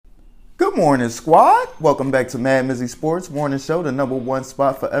Good morning, squad. Welcome back to MadMizzy Sports Morning Show, the number one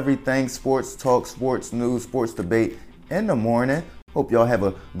spot for everything sports talk, sports news, sports debate in the morning. Hope y'all have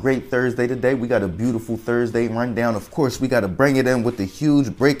a great Thursday today. We got a beautiful Thursday rundown. Of course, we got to bring it in with the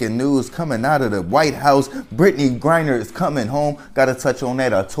huge breaking news coming out of the White House. Brittney Griner is coming home. Got to touch on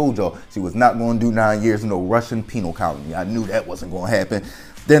that. I told y'all she was not going to do 9 years in no Russian penal colony. I knew that wasn't going to happen.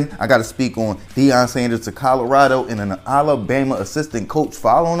 Then I got to speak on Deion Sanders to Colorado and an Alabama assistant coach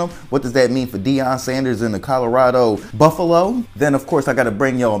following him. What does that mean for Deion Sanders in the Colorado Buffalo? Then, of course, I got to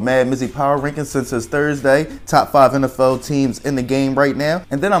bring y'all MadMizzy Power Rankings since it's Thursday. Top 5 NFL teams in the game right now.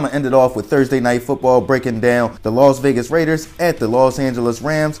 And then I'm going to end it off with Thursday Night Football, breaking down the Las Vegas Raiders at the Los Angeles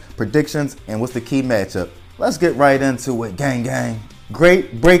Rams, predictions, and what's the key matchup. Let's get right into it, gang, gang.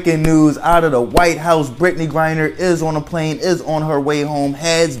 Great breaking news out of the White House. Brittney Griner is on a plane, is on her way home,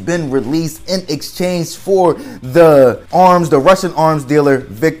 has been released in exchange for the Russian arms dealer,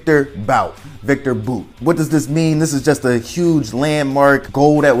 Victor Bout. What does this mean? This is just a huge landmark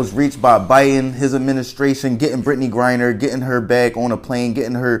goal that was reached by Biden, his administration, getting Brittney Griner, getting her back on a plane,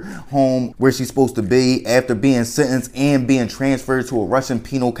 getting her home where she's supposed to be after being sentenced and being transferred to a Russian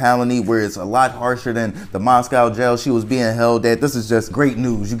penal colony where it's a lot harsher than the Moscow jail she was being held at. This is just great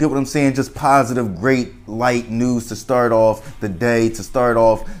news. You get what I'm saying? Just positive, great, light news to start off the day, to start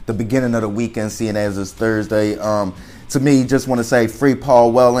off the beginning of the weekend, seeing as it's Thursday. To me, just want to say free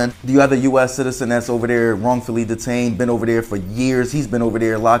Paul Whelan, the other U.S. citizen that's over there wrongfully detained, been over there for years. He's been over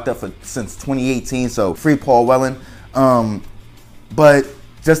there locked up since 2018, so free Paul Whelan. But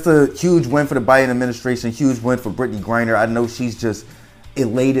just a huge win for the Biden administration, huge win for Brittney Griner. I know she's just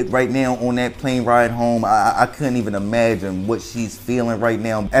elated right now on that plane ride home. I couldn't even imagine what she's feeling right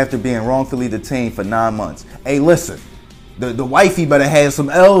now after being wrongfully detained for 9 months. Hey, listen, the wifey better have some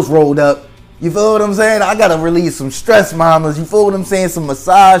L's rolled up. You feel what I'm saying? I gotta release some stress, mamas. You feel what I'm saying? Some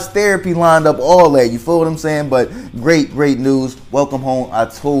massage therapy lined up, all that. You feel what I'm saying? But great news. Welcome home. I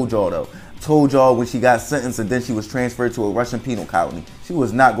told y'all though. Told y'all when she got sentenced and then she was transferred to a Russian penal colony, she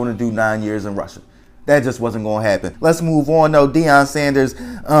was not going to do 9 years in Russia. That just wasn't going to happen. Let's move on, though. Deion Sanders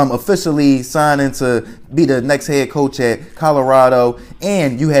officially signing to be the next head coach at Colorado.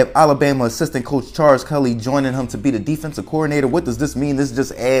 And you have Alabama assistant coach Charles Kelly joining him to be the defensive coordinator. What does this mean? This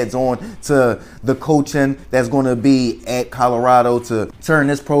just adds on to the coaching that's going to be at Colorado to turn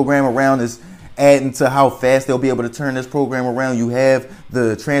this program around. Is adding to how fast they'll be able to turn this program around. You have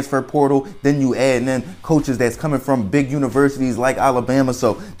the transfer portal, then you add in coaches that's coming from big universities like Alabama,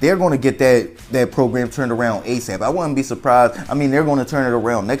 so they're going to get that program turned around ASAP. I wouldn't be surprised. I mean, they're going to turn it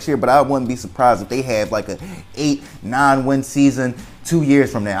around next year, but I wouldn't be surprised if they have like a 8-9 win season 2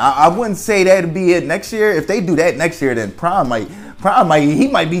 years from now. I wouldn't say that'd be it next year. If they do that next year, then Prime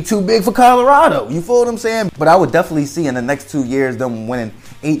might be too big for Colorado. You feel what I'm saying? But I would definitely see in the next 2 years them winning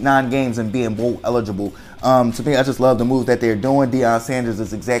 8-9 games and being bowl eligible. To me, I just love the move that they're doing. Deion Sanders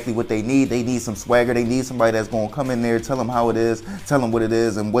is exactly what they need. They need some swagger. They need somebody that's going to come in there, tell them how it is, tell them what it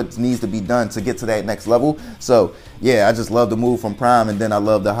is, and what needs to be done to get to that next level. So, yeah, I just love the move from Prime, and then I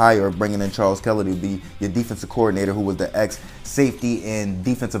love the hire of bringing in Charles Kelly to be your defensive coordinator, who was the ex-safety and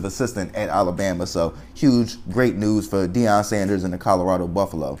defensive assistant at Alabama. So, huge, great news for Deion Sanders and the Colorado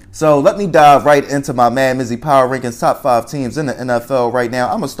Buffalo. So, let me dive right into my MadMizzy Power Rankings, top 5 teams in the NFL right now.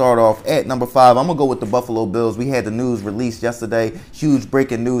 I'm going to start off at number 5. I'm going to go with the Buffalo Bills. We had the news released yesterday. Huge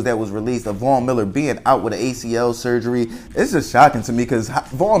breaking news that was released of Von Miller being out with an ACL surgery. It's just shocking to me because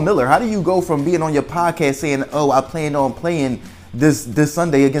Von Miller, how do you go from being on your podcast saying, oh, I plan on playing this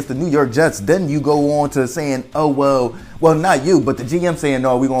Sunday against the New York Jets, then you go on to saying, oh, well, not you, but the GM saying,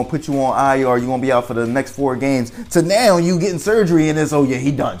 no, we're going to put you on IR, you're going to be out for the next 4 games, to now you getting surgery and it's, oh, yeah,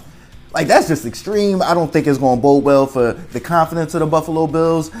 he done. Like, that's just extreme. I don't think it's going to bode well for the confidence of the Buffalo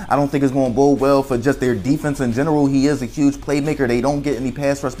Bills. I don't think it's going to bode well for just their defense in general. He is a huge playmaker. They don't get any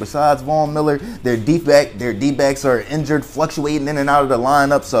pass rush besides Von Miller. Their D-backs are injured, fluctuating in and out of the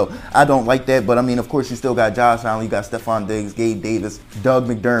lineup, so I don't like that. But, I mean, of course, you still got Josh Allen, you got Stephon Diggs, Gabe Davis, Doug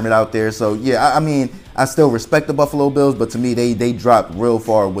McDermott out there. So, yeah, I mean, I still respect the Buffalo Bills, but to me, they dropped real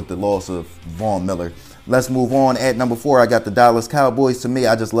far with the loss of Von Miller. Let's move on. At number 4, I got the Dallas Cowboys. To me,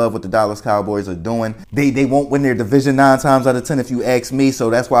 I just love what the Dallas Cowboys are doing. They won't win their division 9 times out of 10 if you ask me,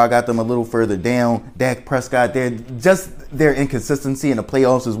 so that's why I got them a little further down. Dak Prescott, their inconsistency in the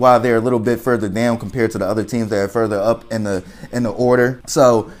playoffs is why they're a little bit further down compared to the other teams that are further up in the order.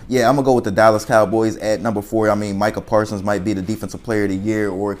 So, yeah, I'm going to go with the Dallas Cowboys at number 4. I mean, Micah Parsons might be the defensive player of the year,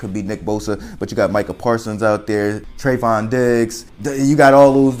 or it could be Nick Bosa, but you got Micah Parsons out there, Trayvon Diggs. You got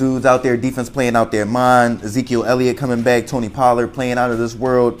all those dudes out there, defense playing out their mind. line, Ezekiel Elliott coming back, Tony Pollard playing out of this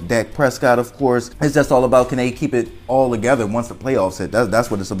world, Dak Prescott, of course. It's just all about, can they keep it all together once the playoffs hit?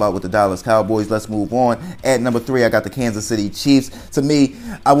 That's what it's about with the Dallas Cowboys. Let's move on. At number 3, I got the Kansas City Chiefs. To me,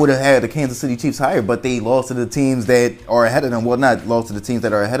 I would have had the Kansas City Chiefs higher, but they lost to the teams that are ahead of them. Well, not lost to the teams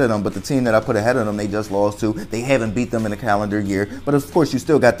that are ahead of them, but the team that I put ahead of them, they just lost to. They haven't beat them in a calendar year. But of course, you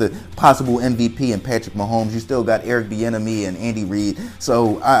still got the possible MVP and Patrick Mahomes. You still got Eric Bieniemy and Andy Reid.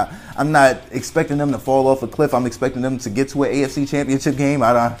 So I'm not expecting them to fall off a cliff. I'm expecting them to get to an AFC Championship game.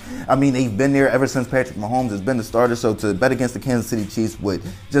 I mean, they've been there ever since Patrick Mahomes has been the starter. So to bet against the Kansas City Chiefs would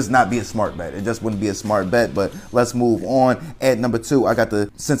just not be a smart bet. It just wouldn't be a smart bet. But let's move on. At number 2, I got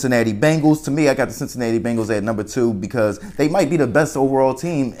the Cincinnati Bengals. To me, I got the Cincinnati Bengals at number 2 because they might be the best overall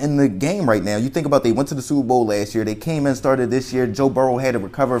team in the game right now. You think about, they went to the Super Bowl last year. They came in, started this year. Joe Burrow had to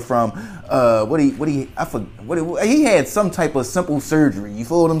recover from he had some type of simple surgery. You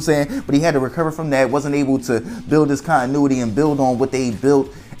feel what I'm saying? But he had to recover from that. Wasn't able to build his continuity and build on what they built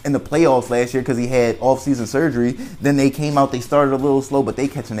in the playoffs last year because he had off-season surgery. Then they came out, they started a little slow, but they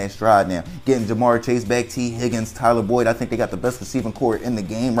catching that stride now. Getting Jamar Chase back, T. Higgins, Tyler Boyd. I think they got the best receiving core in the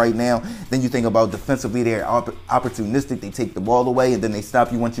game right now. Then you think about defensively, they're opportunistic. They take the ball away, and then they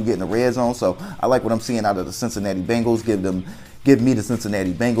stop you once you get in the red zone. So I like what I'm seeing out of the Cincinnati Bengals. Give me the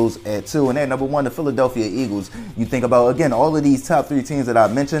Cincinnati Bengals at 2. And at number 1, the Philadelphia Eagles. You think about, again, all of these top 3 teams that I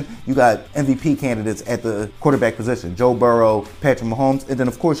mentioned, you got MVP candidates at the quarterback position. Joe Burrow, Patrick Mahomes. And then,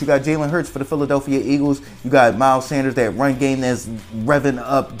 of course, you got Jalen Hurts for the Philadelphia Eagles. You got Miles Sanders, that run game that's revving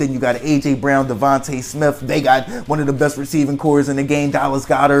up. Then you got A.J. Brown, Devontae Smith. They got one of the best receiving cores in the game, Dallas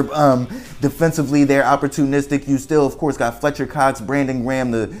Goedert. Defensively, they're opportunistic. You still, of course, got Fletcher Cox, Brandon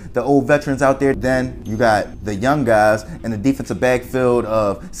Graham, the old veterans out there. Then you got the young guys and the defensive backfield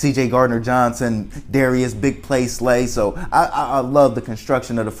of C.J. Gardner-Johnson, Darius Big Play Slay. So I love the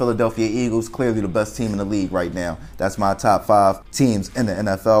construction of the Philadelphia Eagles. Clearly the best team in the league right now. That's my top 5 teams in the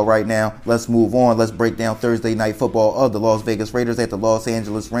NFL right now. Let's move on. Let's break down Thursday night football of the Las Vegas Raiders at the Los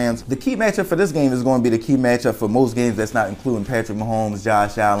Angeles Rams. The key matchup for this game is going to be the key matchup for most games that's not including Patrick Mahomes,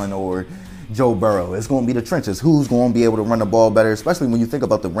 Josh Allen, or Joe Burrow. It's going to be the trenches. Who's going to be able to run the ball better, especially when you think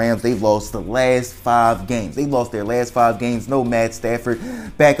about the Rams. They've lost the last 5 games. They lost their last 5 games. No Matt Stafford.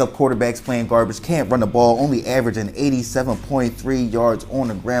 Backup quarterbacks playing garbage. Can't run the ball. Only averaging 87.3 yards on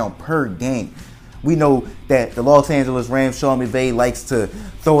the ground per game. We know that the Los Angeles Rams, Sean McVay likes to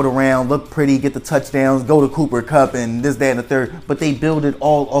throw it around, look pretty, get the touchdowns, go to Cooper Kupp and this, that, and the third. But they build it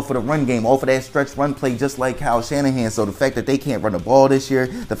all off of the run game, off of that stretch run play, just like Kyle Shanahan. So the fact that they can't run the ball this year,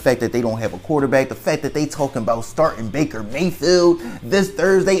 the fact that they don't have a quarterback, the fact that they talking about starting Baker Mayfield this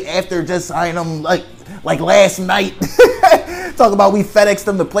Thursday after just signing him like last night. Talk about we FedExed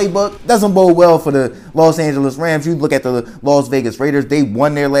them the playbook. Doesn't bode well for the Los Angeles Rams. You look at the Las Vegas Raiders. They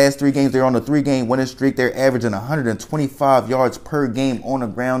won their last 3 games. They're on a 3-game winning streak. They're averaging 125 yards per game on the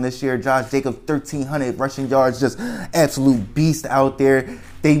ground this year. Josh Jacobs, 1,300 rushing yards. Just absolute beast out there.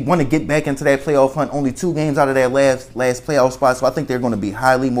 They want to get back into that playoff hunt. Only 2 games out of that last playoff spot. So I think they're going to be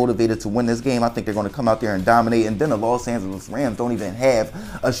highly motivated to win this game. I think they're going to come out there and dominate. And then the Los Angeles Rams don't even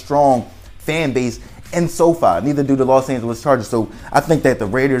have a strong fan base in SoFi. Neither do the Los Angeles Chargers. So I think that the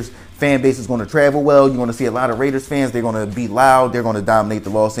Raiders fan base is going to travel well. You're going to see a lot of Raiders fans. They're going to be loud. They're going to dominate the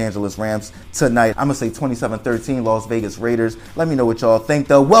Los Angeles Rams tonight. I'm going to say 27-13 Las Vegas Raiders. Let me know what y'all think,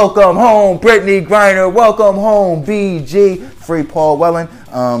 though. Welcome home, Brittney Griner. Welcome home, BG. Free Paul Whelan.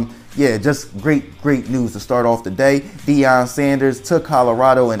 Yeah, just great news to start off the day. Deion Sanders took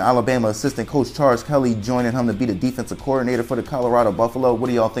Colorado and Alabama assistant coach Charles Kelly joining him to be the defensive coordinator for the Colorado Buffalo. What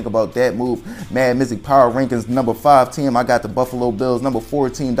do y'all think about that move? MadMizzy Power Rankings, number 5 team, I got the Buffalo Bills. Number 4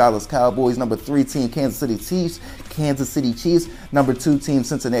 team, Dallas Cowboys. Number 3 team, Kansas City Chiefs. Number 2 team,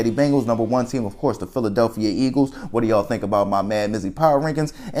 Cincinnati Bengals. Number 1 team, of course, the Philadelphia Eagles. What do y'all think about my MadMizzy Power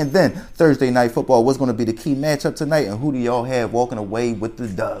Rankings? And then Thursday night football, what's going to be the key matchup tonight, and who do y'all have walking away with the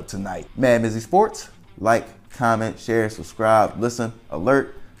dub tonight? MadMizzy Sports. Like, comment, share, subscribe, listen,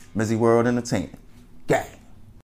 alert, Mizzy World Entertainment. Gang.